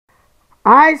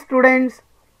Hi students,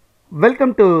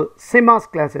 welcome to SIMAS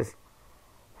classes.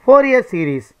 Fourier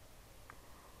series.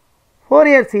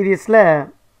 Fourier seriesல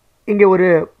இங்கே ஒரு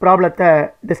ப்ராப்ளத்தை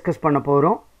டிஸ்கஸ் பண்ண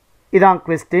போகிறோம். இதான்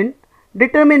question.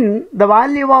 Determine the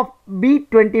value of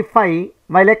B25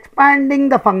 while expanding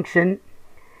the function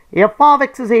f of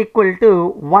x is equal to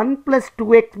 1 plus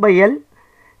 2x by L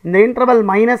in the interval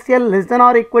minus L less than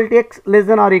or equal to x less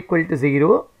than or equal to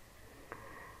 0.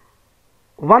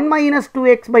 1 minus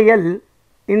 2x by L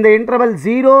in the interval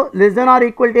 0 less than or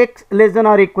equal to x less than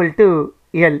or equal to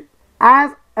L as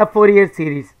a Fourier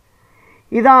series.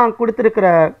 இதான் கொடுத்திருக்கிற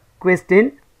question.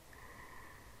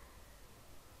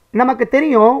 நமக்கு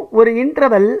தெரியும் ஒரு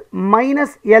interval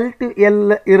minus L to L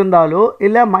இருந்தாலோ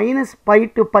இல்லை minus by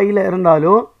to பையில்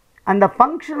இருந்தாலோ அந்த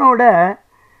ஃபங்க்ஷனோட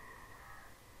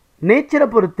நேச்சரை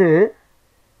பொறுத்து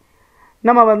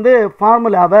நம்ம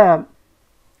ஃபார்முலாவை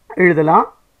எழுதலாம்.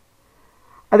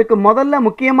 அதுக்கு முதல்ல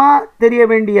முக்கியமாக தெரிய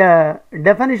வேண்டிய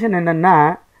டெஃபனிஷன் என்னென்னா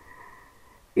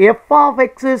F of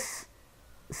X is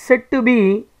set to be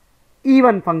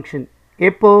even function.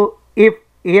 எப்போ if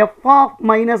f of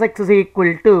minus x is equal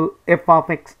to f of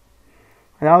x.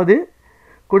 அதாவது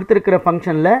கொடுத்திருக்கிற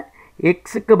ஃபங்க்ஷனில்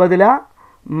எக்ஸுக்கு பதிலாக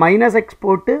மைனஸ் எக்ஸ்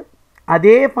போட்டு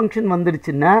அதே ஃபங்க்ஷன்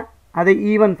வந்துடுச்சுன்னா அதை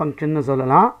ஈவன் ஃபங்க்ஷன்னு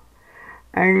சொல்லலாம்.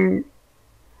 And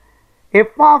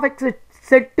f of x is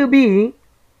said to be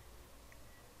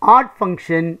odd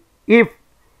function if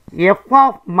f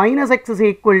of minus x is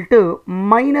equal to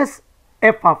minus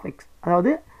f of x.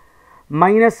 அதாவது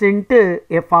மைனஸ் இன்ட்டு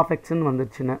f of xன்னு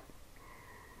வந்துடுச்சுன்னா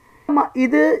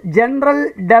இது general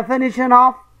definition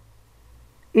of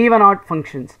even add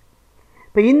functions.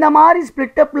 இப்போ இந்த மாதிரி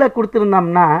ஸ்ப்ளிட்டப்பில்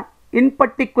கொடுத்துருந்தோம்னா இன்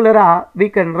பர்டிகுலராக we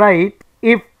can write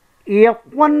if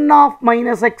f1 of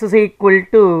minus X is equal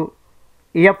to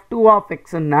f2 of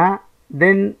எக்ஸ்ன்னா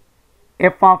then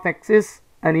f of X is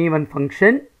an even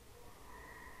function.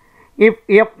 If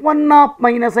f1 of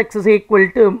minus x is equal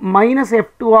to minus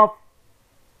f2 of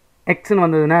x ன்னு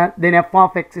வந்ததுன்னா then f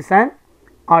of x is an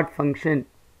odd function.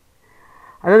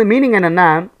 அதாவது meaning என்னென்னா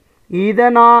இதை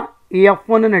நான்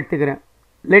f1ன்னு எடுத்துக்கிறேன்.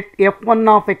 let f1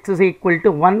 of x is equal to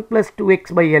 1 plus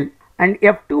 2x by L and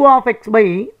f2 of x by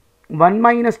 1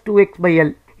 minus 2x by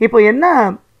L. இப்போ என்ன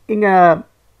இங்கே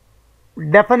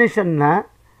டெஃபனிஷன்னா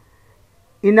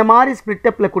இந்த மாதிரி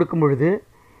ஸ்ப்ளிட்டப்பில் கொடுக்கும் பொழுது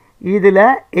இதில்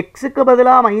எக்ஸுக்கு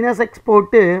பதிலாக மைனஸ் எக்ஸ்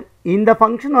போட்டு இந்த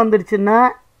ஃபங்க்ஷன் வந்துடுச்சுன்னா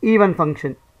ஈவன்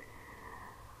ஃபங்க்ஷன்,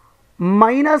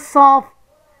 மைனஸ் ஆஃப்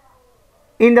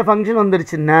இந்த ஃபங்க்ஷன்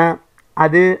வந்துடுச்சுன்னா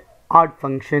அது ஆட்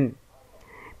ஃபங்க்ஷன்.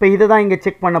 இப்போ இதை தான் இங்கே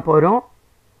செக் பண்ண போகிறோம்.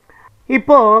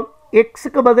 இப்போது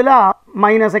எக்ஸுக்கு பதிலாக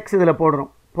மைனஸ் எக்ஸ் இதில்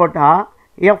போட்டால்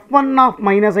f1 of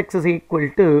minus X is equal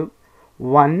to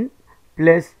 1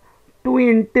 plus 2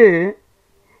 into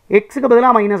எக்ஸுக்கு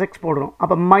பதிலாக மைனஸ் எக்ஸ் போடுறோம்.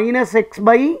 அப்போ மைனஸ் எக்ஸ்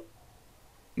பை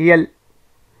எல்.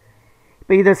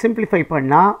 இப்போ இதை சிம்பிளிஃபை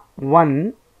பண்ணால் 1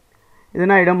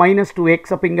 இதுனா இடம் மைனஸ் 2x.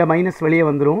 அப்போ இங்கே மைனஸ் வெளியே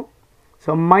வந்துடும்.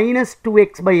 ஸோ மைனஸ்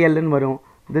 2x பை எல்னு வரும்.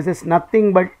 திஸ் இஸ் நத்திங்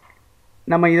பட்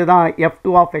நம்ம இதை தான்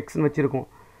f2 ஆஃப் எக்ஸ்ன்னு வச்சுருக்கோம்.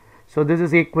 So this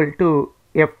is equal to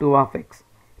f2 of X.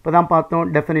 இப்போ தான் பார்த்தோம்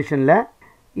டெஃபினிஷனில்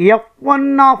f1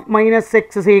 of minus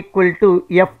X is equal to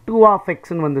f2 of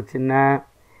எக்ஸ்ன்னு வந்துச்சுன்னா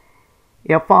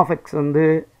f of x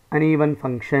an even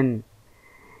function.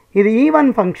 இது even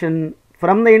function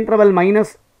from the interval minus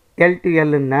L to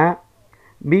L ன்னா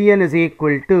bn is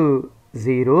equal to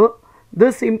 0.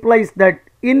 This implies that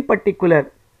in particular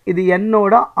இது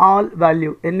என்னோட all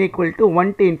value n equal to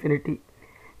 1 to infinity.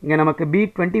 இங்கே நமக்கு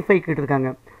B25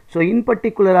 கேட்டிருக்காங்க. So in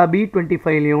பர்டிகுலராக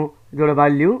B25லையும் இதோட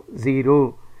value 0.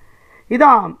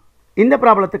 இதான் இந்த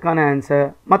ப்ராப்ளத்துக்கான ஆன்சர்.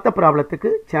 மற்ற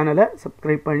ப்ராப்ளத்துக்கு சேனலை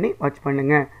சப்ஸ்கிரைப் பண்ணி வாட்ச்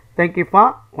பண்ணுங்கள். Thank you for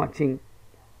watching.